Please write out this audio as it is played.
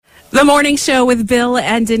The Morning Show with Bill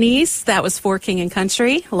and Denise. That was For King and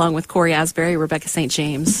Country, along with Corey Asbury, Rebecca St.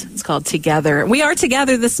 James. It's called Together. We are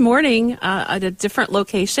together this morning at a different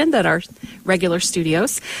location than our regular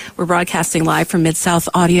studios. We're broadcasting live from Mid-South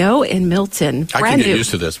Audio in Milton. I can get used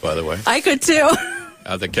to this, by the way. I could too.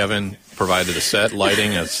 That Kevin provided a set,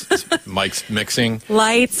 lighting, as Mike's mixing.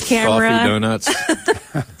 Lights, camera. Coffee,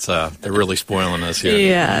 donuts. They're really spoiling us here.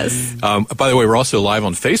 Yes. By the way, we're also live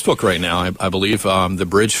on Facebook right now, I believe, the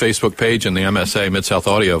Bridge Facebook page and the MSA, Mid-South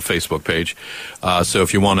Audio Facebook page. So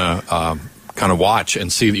if you want to kind of watch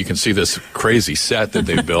and see, you can see this crazy set that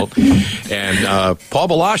they've built. And Paul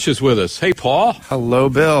Baloche is with us. Hey, Paul. Hello,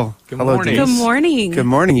 Bill. Hello, morning. Good morning. Good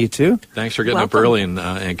morning, you two. Thanks for getting Welcome. up early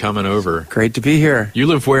and coming over. Great to be here. You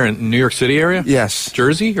live where, in New York City area? Yes.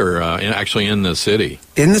 Jersey, or actually in the city?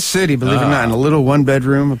 In the city, believe it or not, in a little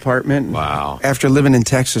one-bedroom apartment. Wow. After living in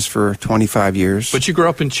Texas for 25 years. But you grew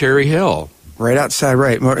up in Cherry Hill. Right outside,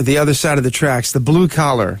 right, the other side of the tracks, the blue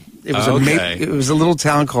collar. It was it was a little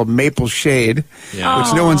town called Maple Shade, Yeah.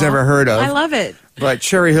 which no one's ever heard of. I love it. But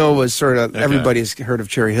Cherry Hill was sort of, everybody's heard of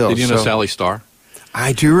Cherry Hill. Did you know Sally Starr?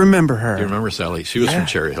 I do remember her. Do you remember Sally? She was from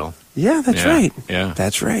Cherry Hill. Yeah, that's Yeah, right. yeah.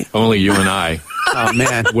 That's right. Only you and I. Oh,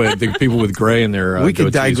 man. With the people with gray in their We could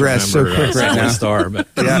goatees digress so remember, quick right Sally now. Starr, but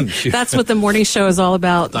Yeah. That's what the morning show is all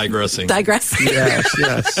about. digressing. Digressing.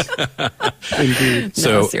 Yes. Indeed.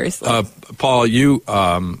 So, seriously. Paul, you,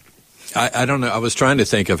 I don't know. I was trying to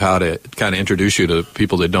think of how to kind of introduce you to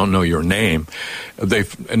people that don't know your name.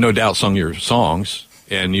 They've no doubt sung your songs,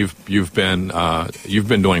 and you've been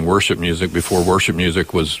doing worship music before worship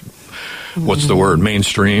music was, what's the word,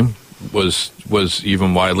 mainstream, was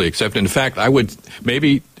even widely accepted. In fact, I would,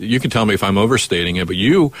 maybe you can tell me if I'm overstating it, but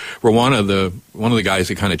you were one of the guys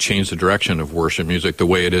that kind of changed the direction of worship music the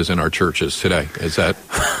way it is in our churches today. Is that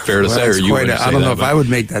fair to say? Or you wouldn't say I don't know that, if but I would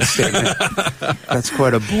make that statement. That's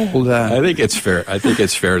quite a bold. I think it's fair. I think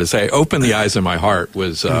it's fair to say. "Open the Eyes of My Heart"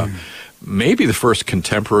 was maybe the first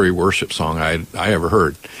contemporary worship song I ever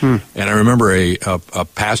heard. And I remember a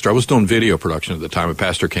pastor. I was doing video production at the time. A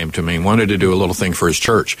pastor came to me and wanted to do a little thing for his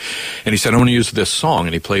church, and he said, "I want to use this song."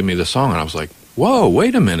 And he played me the song, and I was like, "Whoa,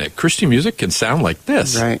 wait a minute! Christian music can sound like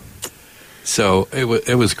this." Right. So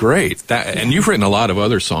it was great. And you've written a lot of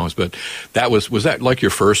other songs, but was that like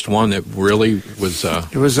your first one that really was?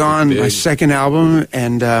 It was on my second album,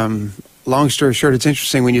 and long story short, it's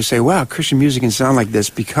interesting when you say, "Wow, Christian music can sound like this,"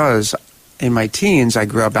 because in my teens, I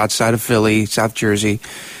grew up outside of Philly, South Jersey,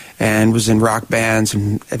 and was in rock bands,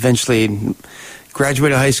 and eventually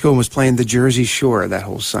graduated high school and was playing the Jersey Shore that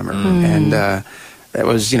whole summer. And that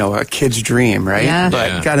was, a kid's dream, right? Yeah.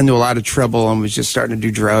 But got into a lot of trouble and was just starting to do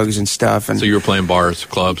drugs and stuff. And So you were playing bars,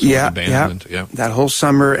 clubs, yeah, with the band? yeah, that whole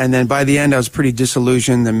summer. And then by the end, I was pretty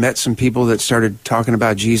disillusioned and met some people that started talking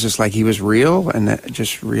about Jesus like he was real, and that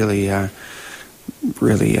just really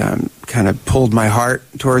kind of pulled my heart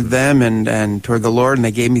toward them and toward the Lord, and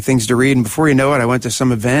they gave me things to read. And before you know it, I went to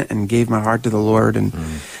some event and gave my heart to the Lord. And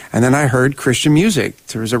then I heard Christian music.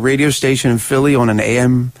 There was a radio station in Philly on the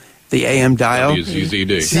AM dial.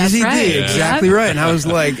 ZZD. That's right. Exactly right. And I was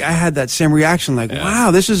like, I had that same reaction, like,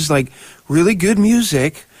 wow, this is like really good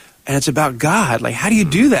music, and it's about God. Like, how do you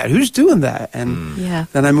do that? Who's doing that? And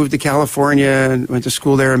then I moved to California and went to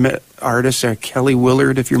school there and met artists, Kelly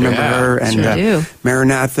Willard, if you remember her, and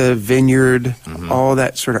Maranatha, Vineyard, all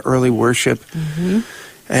that sort of early worship.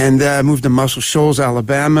 And moved to Muscle Shoals,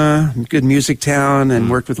 Alabama, good music town, and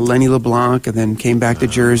worked with Lenny LeBlanc, and then came back to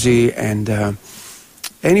Jersey. And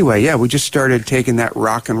anyway, we just started taking that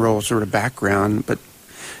rock and roll sort of background, but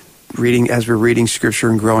as we're reading scripture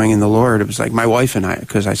and growing in the Lord, it was like my wife and I,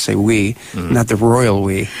 because I say we, not the royal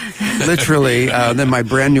we, literally. Then my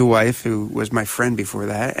brand new wife, who was my friend before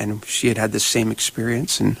that, and she had the same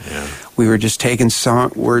experience, and we were just taking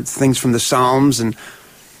things from the Psalms. And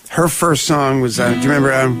her first song was, do you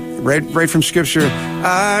remember, right from scripture,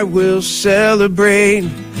 "I will celebrate,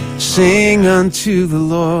 sing unto the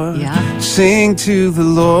Lord, sing to the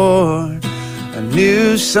Lord a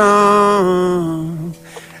new song."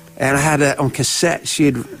 And I had it on cassette.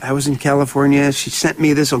 I was in California. She sent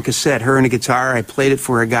me this on cassette, her and a guitar. I played it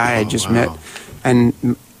for a guy I just met.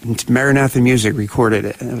 And Maranatha Music recorded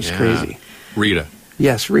it. And it was crazy. Rita.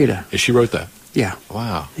 Yes, Rita. She wrote that? Yeah.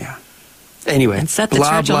 Wow. Yeah. Anyway. And set the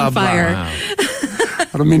church on fire. Wow.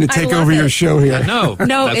 I don't mean to take over your show here. No,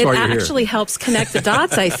 No, that's it why you're actually helps connect the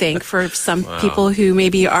dots, I think, for some people who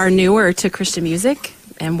maybe are newer to Christian music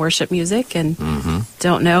and worship music and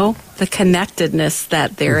don't know the connectedness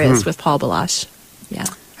that there is with Paul Baloche. Yeah.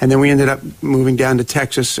 And then we ended up moving down to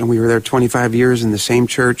Texas, and we were there 25 years in the same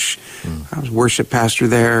church. I was worship pastor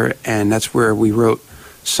there, and that's where we wrote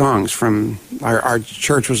songs from our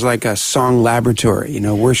church was like a song laboratory,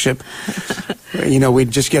 worship.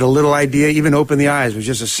 We'd just get a little idea, even Open the Eyes was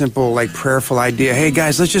just a simple, prayerful idea. Hey,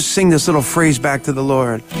 guys, let's just sing this little phrase back to the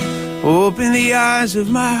Lord. Open the eyes of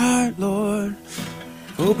my heart, Lord.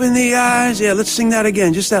 Open the eyes. Yeah, let's sing that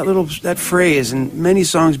again. Just that phrase. And many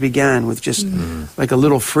songs began with just like a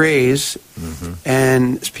little phrase.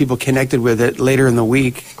 And as people connected with it later in the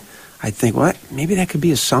week, I think, maybe that could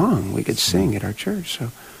be a song we could sing at our church.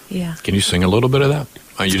 So, yeah. Can you sing a little bit of that?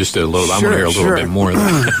 Oh, you just did a little. Sure, I'm going to hear a little bit more of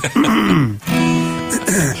that.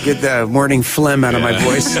 Get the morning phlegm out of my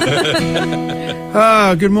voice.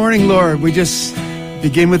 Oh, good morning, Lord. We just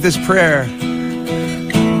begin with this prayer.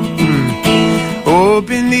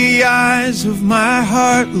 Open the eyes of my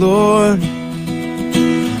heart, Lord.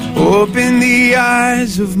 Open the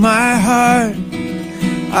eyes of my heart.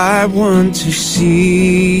 I want to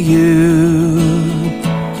see you.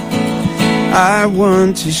 I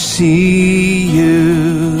want to see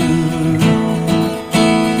you.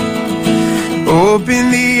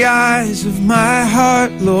 Open the eyes of my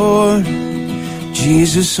heart, Lord.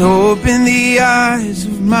 Jesus, open the eyes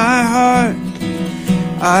of my heart.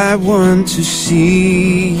 I want to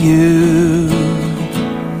see you.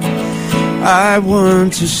 I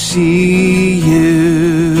want to see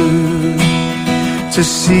you. To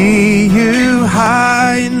see you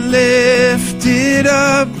high and lifted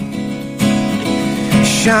up,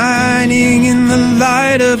 shining in the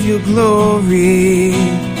light of your glory.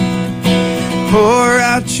 Pour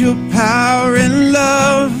out your power and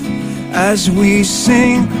love as we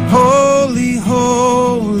sing, holy,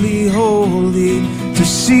 holy, holy. To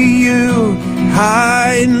see you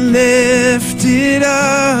high and lifted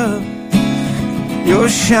up, you're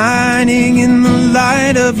shining in the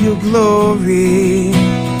light of your glory.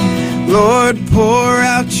 Lord, pour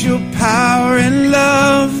out your power and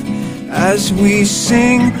love as we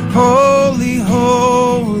sing, holy,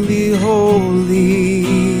 holy, holy.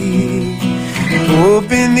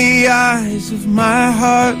 Open the eyes of my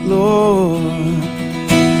heart, Lord.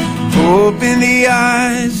 Open the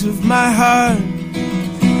eyes of my heart.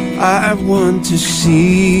 I want to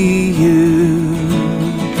see you.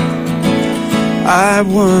 I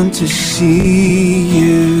want to see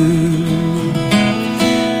you.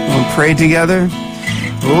 We'll pray together.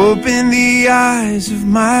 Open the eyes of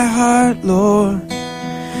my heart, Lord.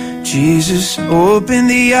 Jesus, open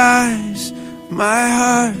the eyes of my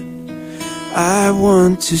heart. I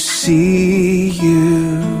want to see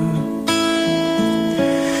you.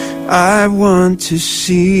 I want to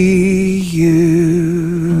see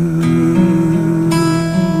you.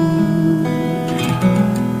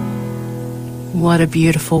 What a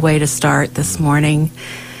beautiful way to start this morning.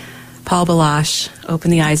 Paul Baloche,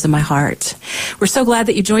 open the eyes of my heart. We're so glad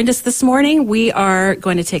that you joined us this morning. We are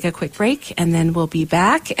going to take a quick break, and then we'll be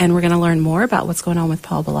back, and we're going to learn more about what's going on with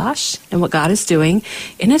Paul Baloche and what God is doing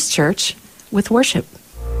in his church with worship.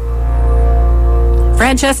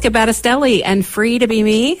 Francesca Battistelli and Free to Be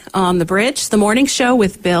Me on The Bridge, the morning show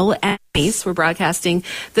with Bill and Denise. We're broadcasting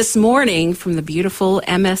this morning from the beautiful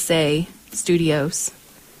MSA Studios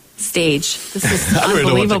stage. This is I don't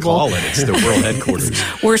unbelievable. know what to call it. It's the world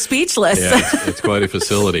headquarters. We're speechless. Yeah, it's quite a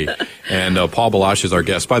facility. And Paul Baloche is our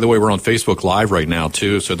guest. By the way, we're on Facebook Live right now,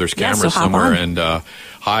 too, so there's cameras somewhere. And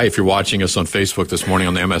hi, if you're watching us on Facebook this morning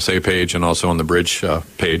on the MSA page and also on the Bridge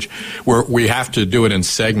page. We have to do it in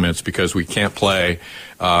segments because we can't play.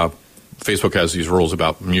 Facebook has these rules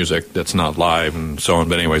about music that's not live and so on.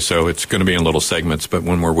 But anyway, so it's going to be in little segments. But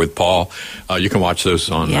when we're with Paul, you can watch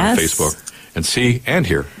those on Facebook and see and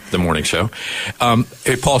hear the morning show.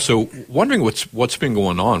 Hey, Paul, so wondering what's been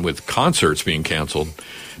going on with concerts being canceled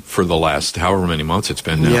for the last however many months it's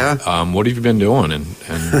been now. Yeah. What have you been doing and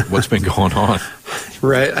what's been going on?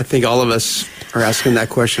 Right. I think all of us are asking that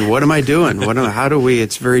question. What am I doing? How do we?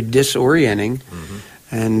 It's very disorienting,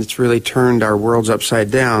 and it's really turned our worlds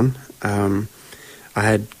upside down. I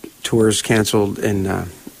had tours canceled in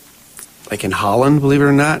Holland, believe it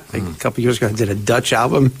or not. A couple years ago, I did a Dutch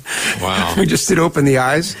album. Wow. We just did Open the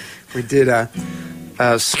Eyes. We did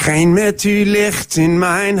Schijn met uw licht in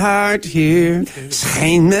mijn hart hier.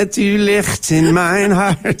 Schijn met uw licht in mijn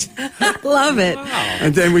hart. Love it. Wow.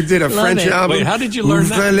 And then we did a French album. Wait, how did you learn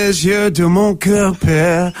Ouvre that? les yeux de mon cœur,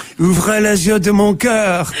 Père. Ouvre les yeux de mon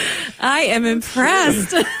cœur. I am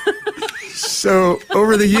impressed. So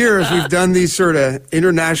over the years, we've done these sort of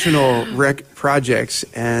international projects,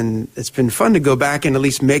 and it's been fun to go back and at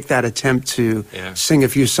least make that attempt to sing a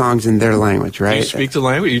few songs in their language, right? Do you speak the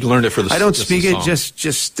language? You learned it for the I don't speak it,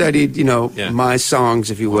 just studied, my songs,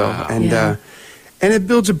 if you will. Wow. And it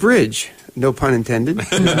builds a bridge, no pun intended,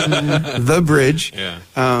 the bridge,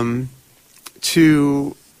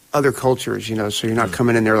 to other cultures, so you're not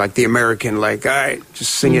coming in there like the American, like, all right,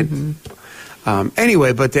 just sing it.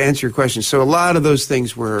 Anyway, but to answer your question, so a lot of those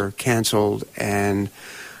things were canceled, and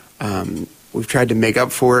we've tried to make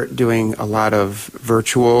up for it doing a lot of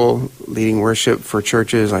virtual leading worship for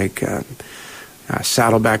churches, like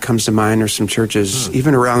Saddleback comes to mind. There's some churches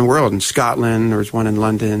even around the world. In Scotland, there's one in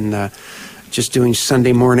London, just doing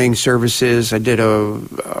Sunday morning services. I did a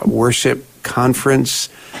worship conference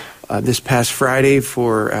this past Friday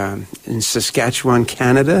in Saskatchewan,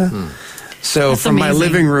 Canada. So That's from amazing. my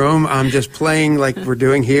living room, I'm just playing like we're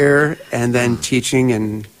doing here, and then teaching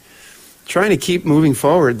and trying to keep moving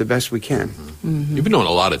forward the best we can. You've been doing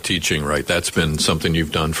a lot of teaching, right? That's been something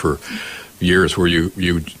you've done for years, where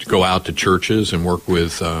you go out to churches and work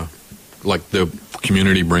with, like the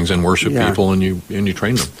community brings in worship people, and you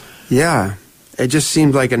train them. Yeah, it just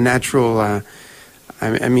seemed like a natural.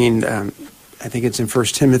 I think it's in 1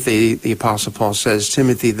 Timothy, the Apostle Paul says,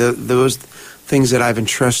 Timothy, those things that I've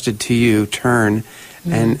entrusted to you, turn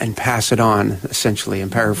and pass it on, essentially,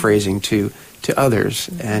 and paraphrasing to others.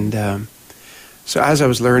 And so as I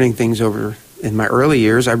was learning things over in my early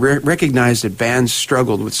years, I recognized that bands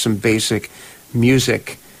struggled with some basic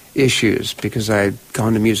music issues, because I'd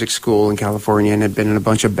gone to music school in California and had been in a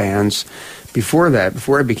bunch of bands before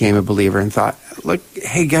I became a believer, and thought, look,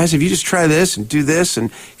 hey guys, if you just try this and do this,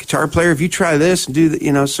 and guitar player, if you try this and do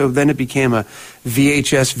that, so then it became a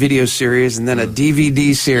VHS video series, and then a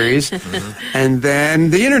DVD series, and then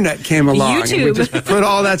the internet came along, YouTube. and we just put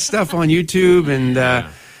all that stuff on YouTube,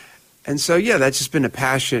 and so that's just been a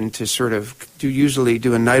passion to sort of usually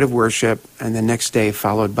do a night of worship, and the next day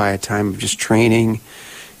followed by a time of just training,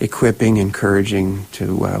 equipping, encouraging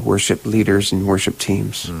to worship leaders and worship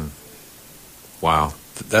teams. Wow,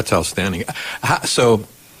 that's outstanding. So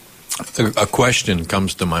a question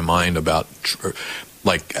comes to my mind about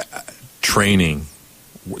training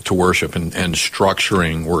to worship and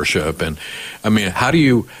structuring worship. And I mean,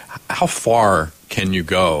 how far can you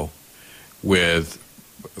go with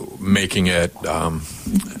making it, I don't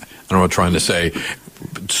know what I'm trying to say,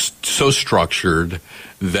 so structured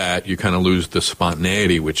that you kind of lose the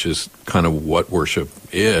spontaneity, which is kind of what worship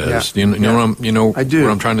is. Yeah. I do.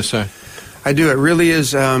 What I'm trying to say? I do. It really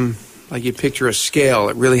is like you picture a scale.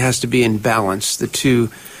 It really has to be in balance. The two,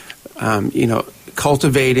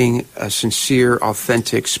 cultivating a sincere,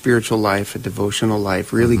 authentic spiritual life, a devotional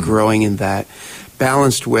life, really growing in that,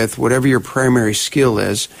 balanced with whatever your primary skill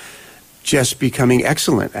is, just becoming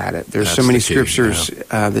excellent at it. There's so many scriptures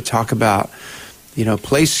that talk about,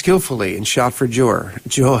 play skillfully and shout for joy.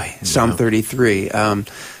 Psalm 33.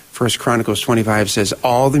 1 Chronicles 25 says,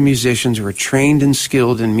 all the musicians were trained and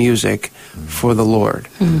skilled in music for the Lord.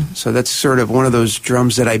 So that's sort of one of those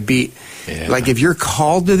drums that I beat. Yeah. Like, if you're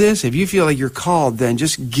called to this, if you feel like you're called, then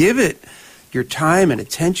just give it your time and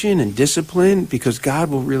attention and discipline, because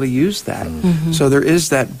God will really use that. So there is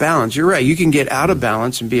that balance. You're right. You can get out of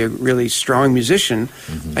balance and be a really strong musician.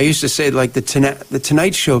 I used to say, like, the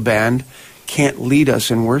Tonight Show band can't lead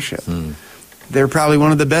us in worship. They're probably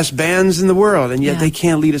one of the best bands in the world, and yet they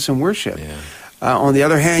can't lead us in worship. On the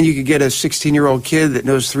other hand, you could get a 16-year-old kid that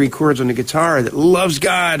knows 3 chords on the guitar, that loves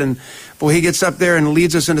God, and boy, he gets up there and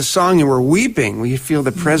leads us in a song, and we're weeping. We feel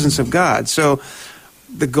the presence of God. So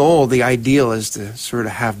the goal, the ideal, is to sort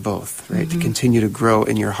of have both, right? To continue to grow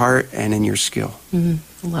in your heart and in your skill.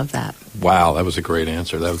 Love that. Wow, that was a great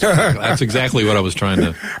answer. That's exactly what I was trying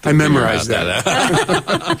to I memorized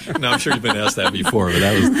that. No, I'm sure you've been asked that before, but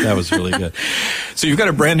that was really good. So you've got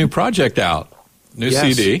a brand new project out, new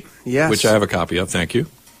CD, which I have a copy of. Thank you.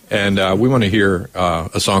 And we want to hear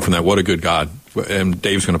a song from that, What a Good God. And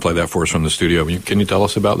Dave's going to play that for us from the studio. Can you tell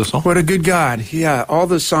us about the song? What a Good God. Yeah, all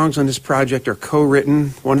the songs on this project are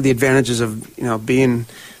co-written. One of the advantages of being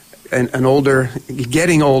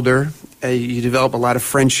getting older, you develop a lot of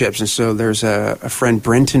friendships. And so there's a friend,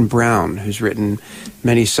 Brenton Brown, who's written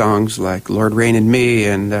many songs like Lord Reign in Me.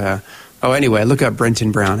 And anyway, look up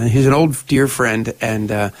Brenton Brown. And he's an old dear friend,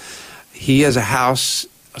 and he has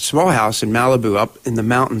a small house in Malibu, up in the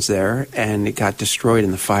mountains there, and it got destroyed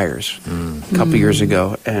in the fires a couple years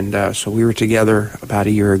ago. And so we were together about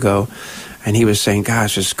a year ago, and he was saying,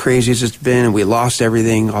 gosh, as crazy as it's been, and we lost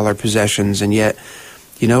everything, all our possessions, and yet,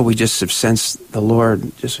 we just have sensed the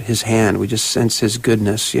Lord, just His hand. We just sense His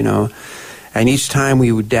goodness, And each time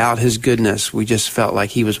we would doubt His goodness, we just felt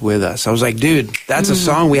like He was with us. I was like, dude, that's a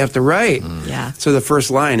song we have to write. Yeah. So the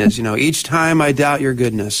first line is, each time I doubt your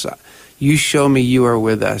goodness, you show me you are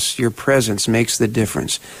with us. Your presence makes the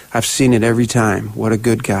difference. I've seen it every time. What a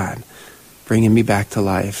good God, bringing me back to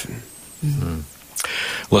life.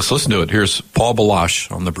 Let's listen to it. Here's Paul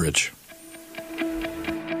Baloche on the bridge.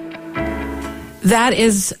 That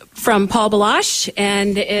is from Paul Baloche,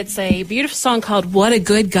 and it's a beautiful song called What a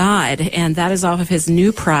Good God, and that is off of his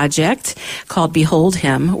new project called Behold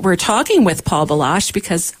Him. We're talking with Paul Baloche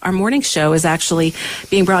because our morning show is actually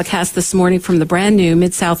being broadcast this morning from the brand new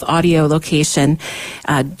Mid-South Audio location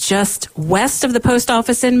just west of the post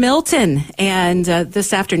office in Milton. And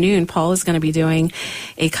this afternoon, Paul is going to be doing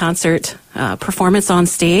a concert performance on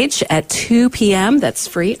stage at 2 p.m. That's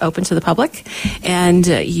free, open to the public. And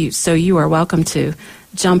you are welcome to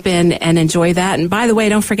jump in and enjoy that. And by the way,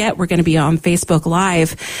 don't forget, we're going to be on Facebook Live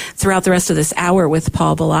throughout the rest of this hour with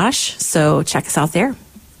Paul Baloche. So check us out there.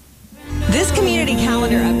 This community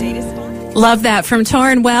calendar update is sponsored. Love that from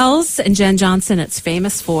Torrin Wells and Jen Johnson. It's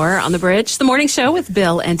Famous For on the Bridge, the morning show with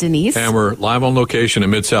Bill and Denise. And we're live on location at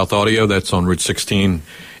Mid-South Audio. That's on Route 16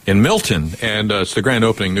 in Milton, and it's the grand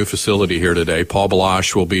opening new facility here today. Paul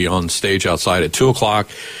Baloche will be on stage outside at 2 o'clock.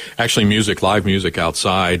 Actually, live music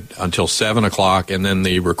outside until 7 o'clock, and then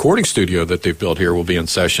the recording studio that they've built here will be in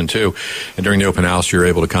session too. And during the open house, you're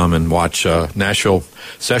able to come and watch Nashville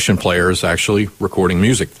session players actually recording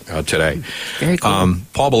music today. Very cool.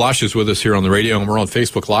 Paul Baloche is with us here on the radio, and we're on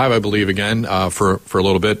Facebook Live, I believe, again for a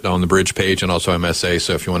little bit on the Bridge page and also MSA.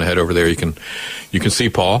 So if you want to head over there, you can see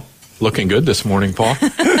Paul. Looking good this morning, Paul.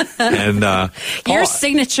 And Paul, your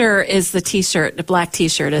signature is the T-shirt, the black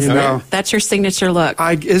T-shirt, isn't it? That's your signature look.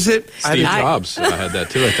 Is it? Steve Jobs had that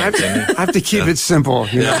too. I have to keep it simple.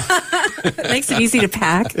 Yeah. It makes it easy to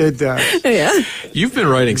pack. It does. Yeah. You've been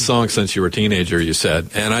writing songs since you were a teenager, you said,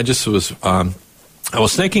 and I just was. I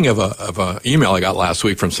was thinking of a email I got last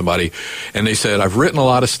week from somebody, and they said, "I've written a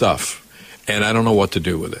lot of stuff, and I don't know what to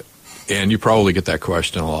do with it." And you probably get that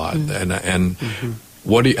question a lot, and.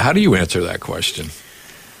 How do you answer that question?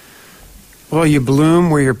 Well, you bloom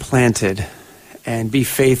where you're planted and be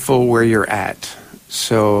faithful where you're at.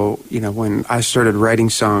 So, when I started writing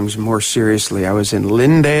songs more seriously, I was in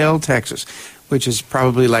Lindale, Texas, which is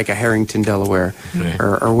probably like a Harrington, Delaware,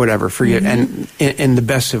 or whatever. Forget, and in the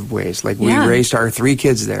best of ways. Like, we raised our 3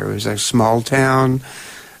 kids there. It was a small town,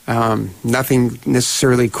 nothing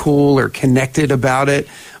necessarily cool or connected about it.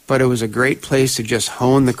 But it was a great place to just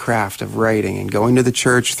hone the craft of writing and going to the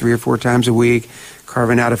church 3 or 4 times a week,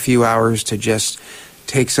 carving out a few hours to just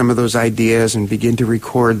take some of those ideas and begin to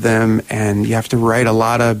record them. And you have to write a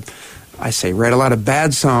lot of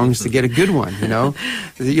bad songs to get a good one,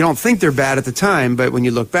 You don't think they're bad at the time, but when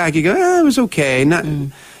you look back, you go, it was okay. Not,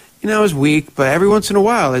 it was weak, but every once in a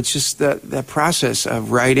while, it's just that process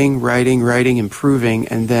of writing, improving,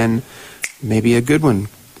 and then maybe a good one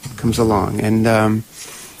comes along. And,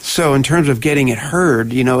 so in terms of getting it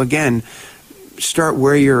heard, again, start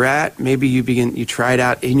where you're at. Maybe you try it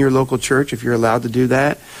out in your local church if you're allowed to do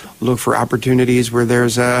that. Look for opportunities where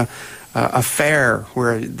there's a fair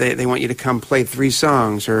where they want you to come play 3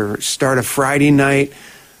 songs, or start a Friday night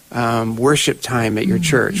worship time at your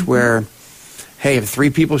church where, hey, if 3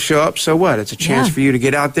 people show up, so what? It's a chance for you to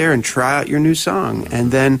get out there and try out your new song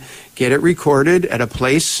and then get it recorded at a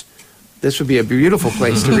place. This would be a beautiful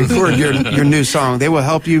place to record your new song. They will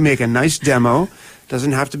help you make a nice demo.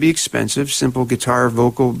 Doesn't have to be expensive. Simple guitar,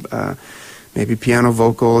 vocal, maybe piano,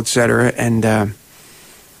 vocal, etc. And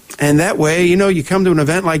that way, you come to an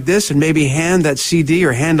event like this and maybe hand that CD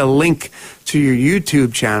or hand a link to your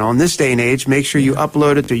YouTube channel. In this day and age, make sure you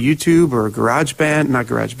upload it to YouTube or GarageBand.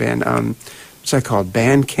 What's that called?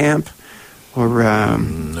 Bandcamp. Or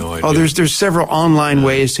no idea. There's several online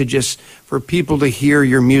ways to just for people to hear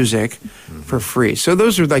your music for free. So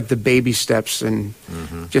those are like the baby steps, and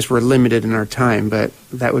just we're limited in our time, but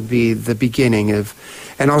that would be the beginning of.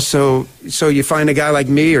 And also, so you find a guy like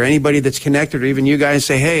me or anybody that's connected, or even you guys,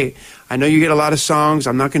 say, hey, I know you get a lot of songs.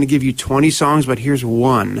 I'm not going to give you 20 songs, but here's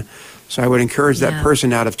one. So I would encourage that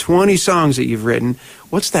person, out of 20 songs that you've written,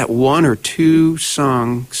 what's that 1 or 2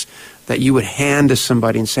 songs that you would hand to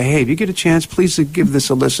somebody and say, hey, if you get a chance, please give this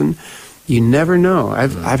a listen. You never know.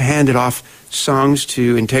 I've handed off songs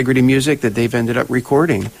to Integrity Music that they've ended up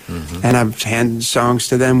recording. And I've handed songs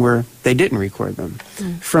to them where they didn't record them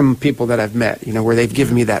from people that I've met, where they've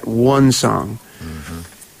given me that one song.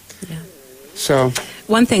 So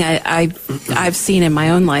one thing I've seen in my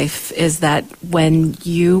own life is that when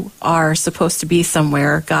you are supposed to be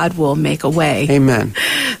somewhere, God will make a way. Amen.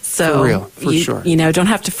 So for real, for sure. Don't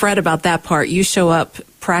have to fret about that part. You show up,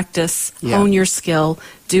 practice, hone your skill,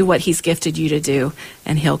 do what He's gifted you to do,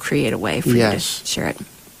 and He'll create a way for you to share it.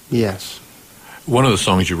 Yes. One of the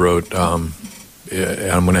songs you wrote, I'm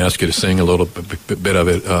going to ask you to sing a little bit of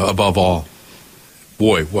it, Above All.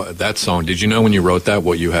 Boy, that song, did you know when you wrote that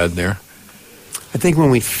what you had there? I think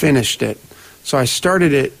when we finished it. So I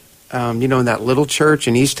started it in that little church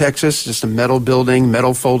in East Texas, just a metal building,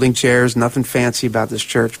 metal folding chairs, nothing fancy about this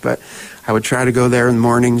church. But I would try to go there in the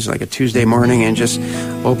mornings, like a Tuesday morning, and just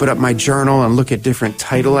open up my journal and look at different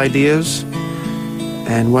title ideas.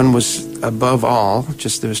 And one was above all,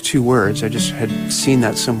 there was 2 words. I just had seen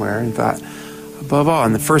that somewhere and thought, above all.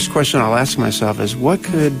 And the first question I'll ask myself is, what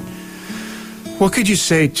could you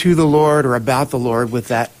say to the Lord or about the Lord with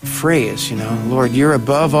that phrase? Lord, you're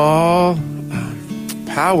above all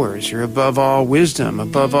powers, you're above all wisdom,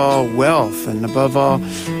 above all wealth, and above all,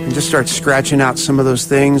 and just start scratching out some of those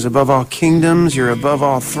things. Above all kingdoms, you're above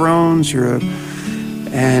all thrones,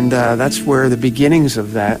 and that's where the beginnings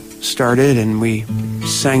of that started, and we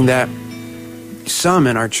sang that some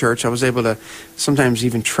in our church. I was able to sometimes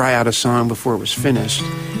even try out a song before it was finished,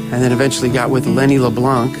 and then eventually got with Lenny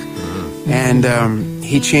LeBlanc, and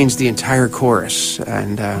he changed the entire chorus,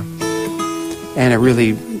 and it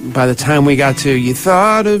really, by the time we got to "You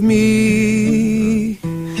thought of me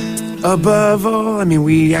above all,"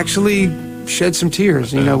 we actually shed some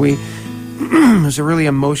tears. It was a really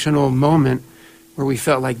emotional moment where we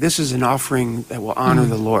felt like this is an offering that will honor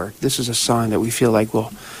the Lord. This is a song that we feel like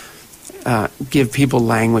will give people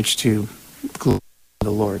language to glorify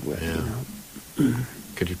the Lord with. Yeah.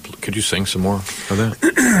 Could you sing some more of that?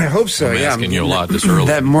 I hope so. I'm asking you a lot this early.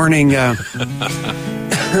 That morning.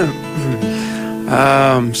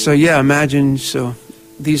 Imagine. So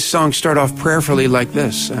these songs start off prayerfully like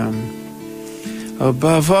this: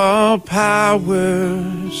 above all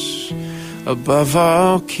powers, above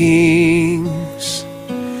all kings,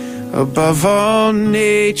 above all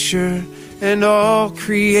nature and all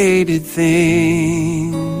created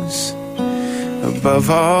things, above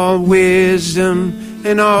all wisdom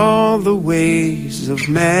and all the ways of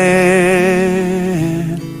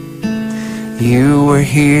man. You were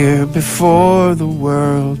here before the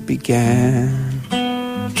world began.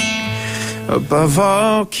 Above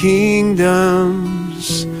all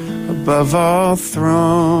kingdoms, above all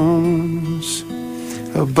thrones,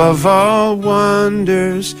 above all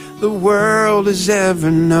wonders the world has ever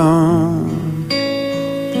known,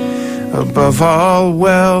 above all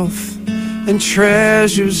wealth and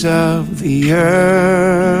treasures of the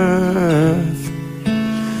earth,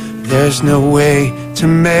 there's no way to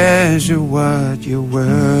measure what you're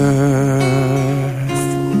worth.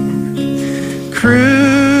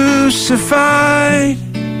 Crucified,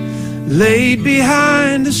 laid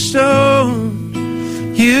behind a stone,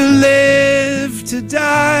 you lived to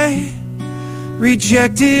die,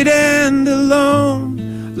 rejected and alone,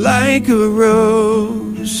 like a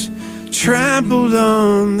rose trampled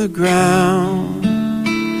on the ground.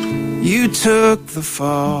 You took the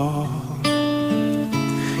fall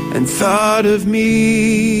and thought of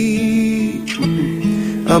me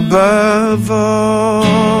above all.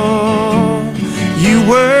 You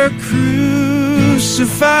were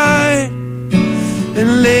crucified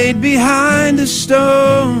and laid behind a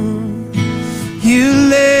stone. You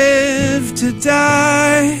lived to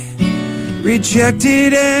die,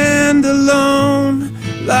 rejected and alone,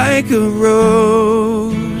 like a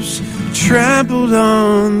rose trampled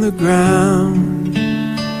on the ground.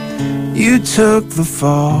 You took the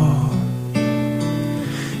fall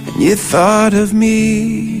and you thought of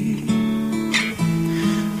me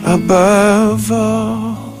above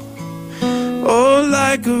all. Oh,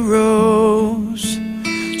 like a rose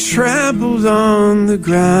trampled on the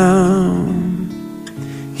ground.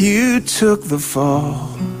 You took the fall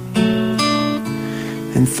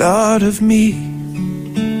and thought of me.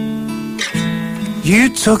 You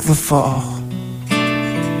took the fall.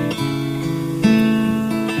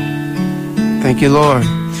 Thank you, Lord.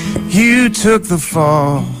 You took the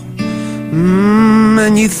fall,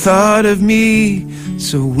 and you thought of me,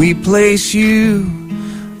 so we place you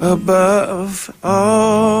above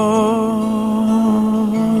all.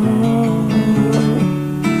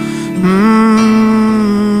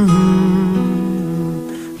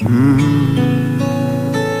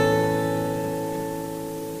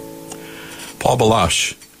 Paul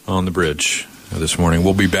Baloche on the bridge this morning.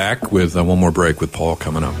 We'll be back with one more break with Paul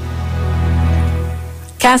coming up.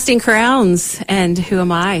 Casting Crowns and Who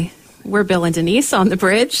Am I? We're Bill and Denise on the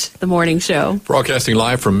bridge, the morning show. Broadcasting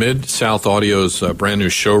live from Mid-South Audio's brand new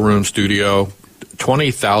showroom studio.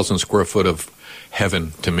 20,000 square foot of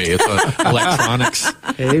heaven to me. It's electronics.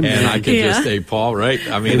 Amen. And I can just say, Paul, right?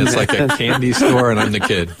 I mean, it's like a candy store and I'm the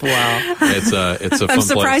kid. Wow. It's a fun I'm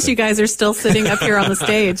surprised place. you guys are still sitting up here on the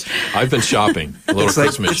stage. I've been shopping. A little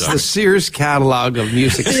Christmas It's shopping. the Sears catalog of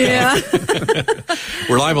music stuff. Yeah.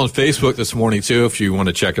 We're live on Facebook this morning, too, if you want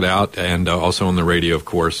to check it out, and also on the radio, of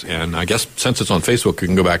course. And I guess since it's on Facebook, you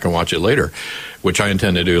can go back and watch it later, which I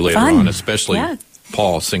intend to do later Fun. on, especially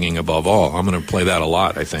Paul singing Above All. I'm going to play that a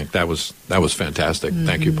lot, I think. That was fantastic. Mm-hmm.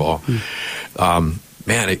 Thank you, Paul.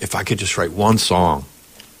 Man, if I could just write one song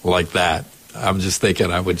like that, I'm just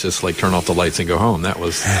thinking I would just like turn off the lights and go home.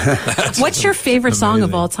 What's your favorite song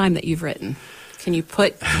of all time that you've written? Can you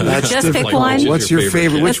pick like, one? What's your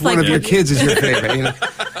favorite? Which one of your kids is your favorite? You know?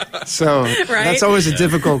 So that's always a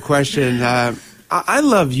difficult question. I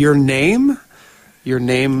love Your Name. Your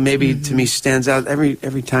Name maybe to me stands out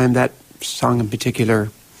every time, that song in particular.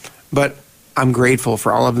 But I'm grateful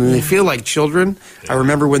for all of them. They feel like children. I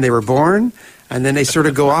remember when they were born. And then they sort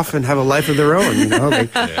of go off and have a life of their own, you know.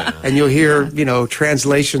 And you'll hear,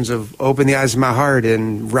 translations of "Open the Eyes of My Heart"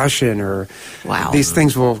 in Russian, or these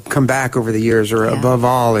things will come back over the years, or Above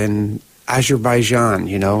All in Azerbaijan,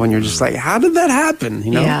 and you're just like, how did that happen?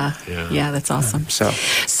 Yeah, that's awesome.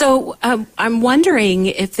 So I'm wondering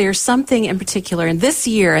if there's something in particular in this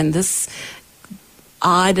year and this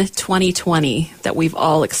odd 2020 that we've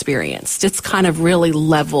all experienced. It's kind of really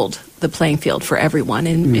leveled the playing field for everyone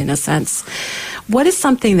in a sense. What is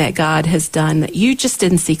something that God has done that you just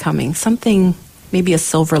didn't see coming? Something, maybe a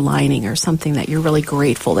silver lining or something that you're really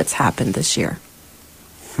grateful that's happened this year?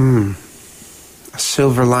 A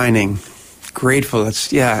silver lining. Grateful. It's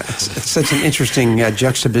such an interesting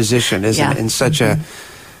juxtaposition, isn't it? In such a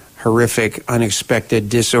horrific, unexpected,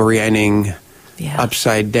 disorienting,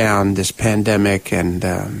 upside down, this pandemic, and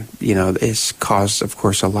it's caused, of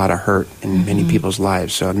course, a lot of hurt in many people's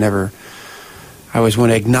lives. So I always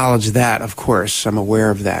want to acknowledge that. Of course, I'm aware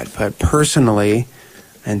of that. But personally,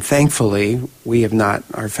 and thankfully,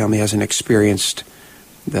 our family hasn't experienced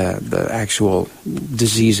the actual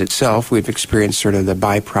disease itself. We've experienced sort of the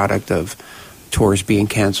byproduct of tours being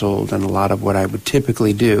canceled and a lot of what I would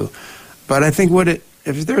typically do. But I think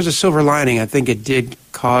if there's a silver lining, I think it did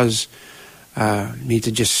cause me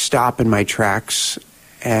to just stop in my tracks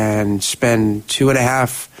and spend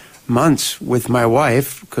 2.5 months with my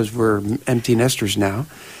wife, because we're empty nesters now.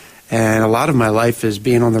 And a lot of my life is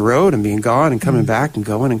being on the road and being gone and coming back and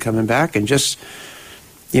going and coming back. And just,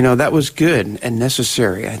 that was good and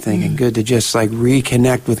necessary, I think, and good to just like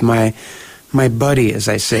reconnect with my buddy, as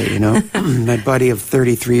I say, my buddy of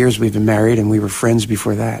 33 years. We've been married and we were friends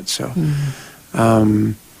before that. So,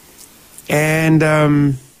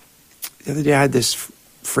 the other day I had this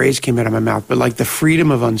phrase came out of my mouth, but like the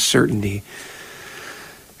freedom of uncertainty.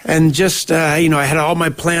 And just, I had all my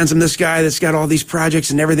plans. I'm this guy that's got all these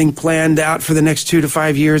projects and everything planned out for the next 2 to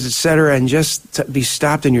 5 years, et cetera, and just to be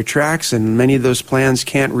stopped in your tracks. And many of those plans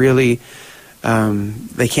can't really,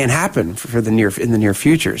 they can't happen in the near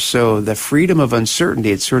future. So the freedom of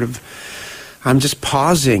uncertainty, it's sort of, I'm just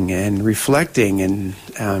pausing and reflecting and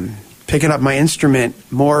picking up my instrument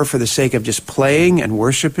more for the sake of just playing and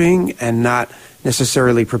worshiping, and not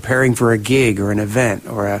necessarily preparing for a gig or an event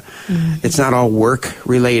or it's not all work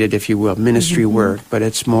related, if you will, ministry work, but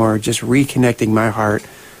it's more just reconnecting my heart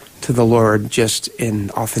to the Lord just in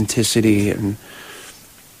authenticity and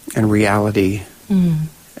reality.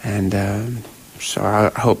 And so I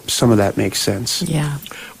hope some of that makes sense. Yeah.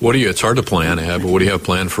 It's hard to plan ahead, but what do you have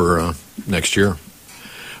planned for next year?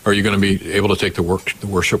 Are you going to be able to take the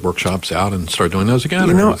worship workshops out and start doing those again?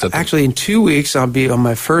 Actually, in 2 weeks, I'll be on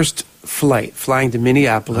my first flight, flying to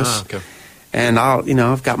Minneapolis. Okay. And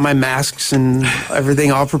I've got my masks and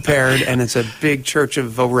everything all prepared, and it's a big church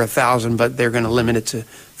of over 1,000, but they're going to limit it to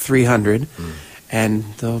 300. And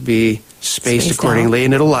there'll be spaced accordingly,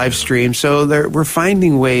 and it'll live stream. So we're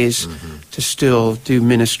finding ways to still do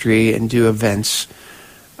ministry and do events.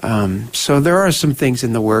 So there are some things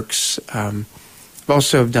in the works. I've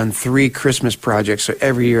also done 3 Christmas projects. So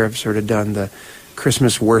every year I've sort of done the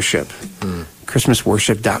Christmas worship.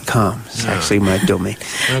 ChristmasWorship.com is actually my domain.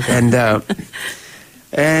 Okay.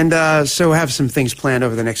 And so I have some things planned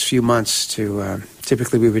over the next few months to,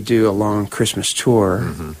 typically we would do a long Christmas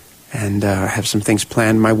tour. And have some things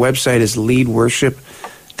planned. My website is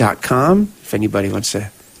leadworship.com if anybody wants to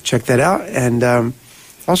check that out. And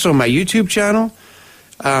also my YouTube channel,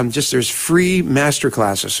 there's free master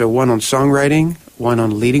classes. So one on songwriting, one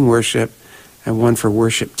on leading worship, and one for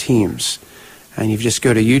worship teams. And you just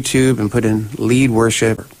go to YouTube and put in Lead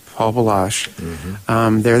Worship, Paul Baloche.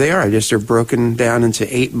 There they are. They're broken down into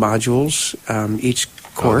 8 modules each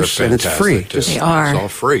course, and it's free. They are. It's all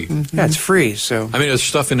free. Yeah, it's free. So there's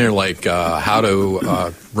stuff in there like how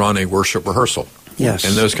to run a worship rehearsal. Yes.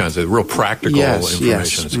 And those kinds of real practical information.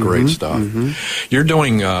 Yes. It's great stuff. You're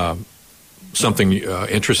doing something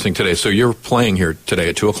interesting today. So you're playing here today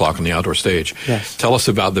at 2 o'clock on the outdoor stage. Yes. Tell us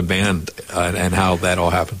about the band and how that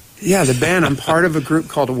all happened. Yeah, the band, I'm part of a group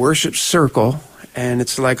called Worship Circle, and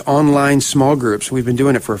it's like online small groups. We've been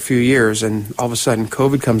doing it for a few years, and all of a sudden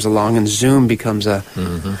COVID comes along and Zoom becomes a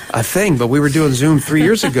thing. But we were doing Zoom 3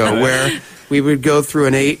 years ago where we would go through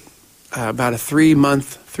about a 3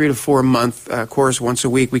 to 4 month course once a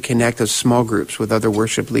week. We connect as small groups with other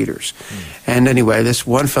worship leaders. And anyway, this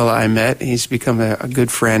one fella I met, he's become a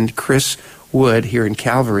good friend, Chris Wood, here in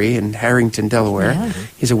Calvary in Harrington, Delaware. Yeah.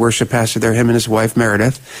 He's a worship pastor there, him and his wife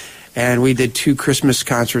Meredith. And we did 2 Christmas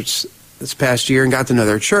concerts this past year and got to know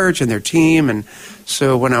their church and their team. And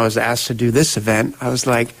so when I was asked to do this event, I was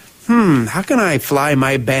like, how can I fly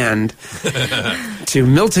my band to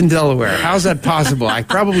Milton, Delaware? How's that possible? I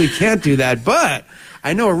probably can't do that, but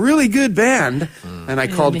I know a really good band. And I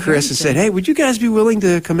called Chris and said, hey, would you guys be willing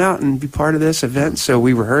to come out and be part of this event? So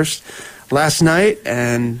we rehearsed last night,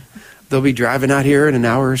 and they'll be driving out here in an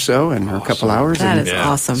hour or so, and a couple hours. That is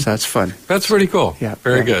awesome. So that's fun. That's pretty cool. Yeah,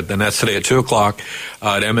 very good. And that's today at 2 o'clock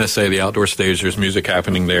at MSA, the outdoor stage. There's music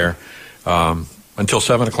happening there until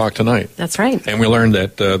 7 o'clock tonight. That's right. And we learned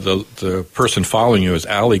that the person following you is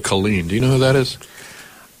Colleen. Do you know who that is?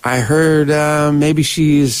 I heard maybe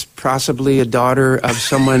she's possibly a daughter of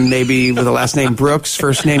someone maybe with the last name Brooks,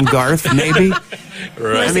 first name Garth, maybe.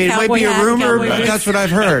 Right. I mean, it might be a rumor, but that's what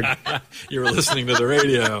I've heard. You were listening to the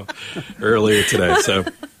radio earlier today. So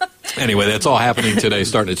anyway, that's all happening today,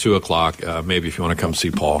 starting at 2 o'clock. Maybe if you want to come see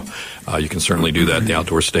Paul, you can certainly do that at the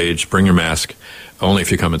outdoor stage. Bring your mask. Only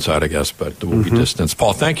if you come inside, I guess, but there will be distance.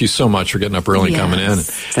 Paul, thank you so much for getting up early and coming in.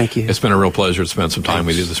 Thank you. It's been a real pleasure to spend some time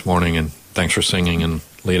with you this morning, and thanks for singing and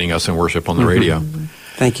leading us in worship on the radio.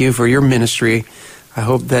 Thank you for your ministry. I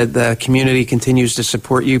hope that the community continues to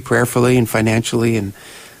support you prayerfully and financially, and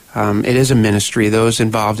it is a ministry. Those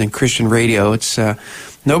involved in Christian radio, it's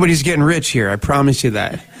nobody's getting rich here, I promise you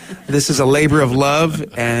that. This is a labor of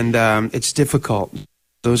love, and it's difficult.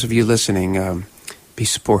 Those of you listening, be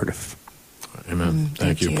supportive. Amen.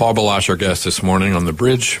 Thank you. Paul Baloche, our guest this morning on the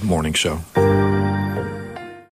Bridge Morning Show.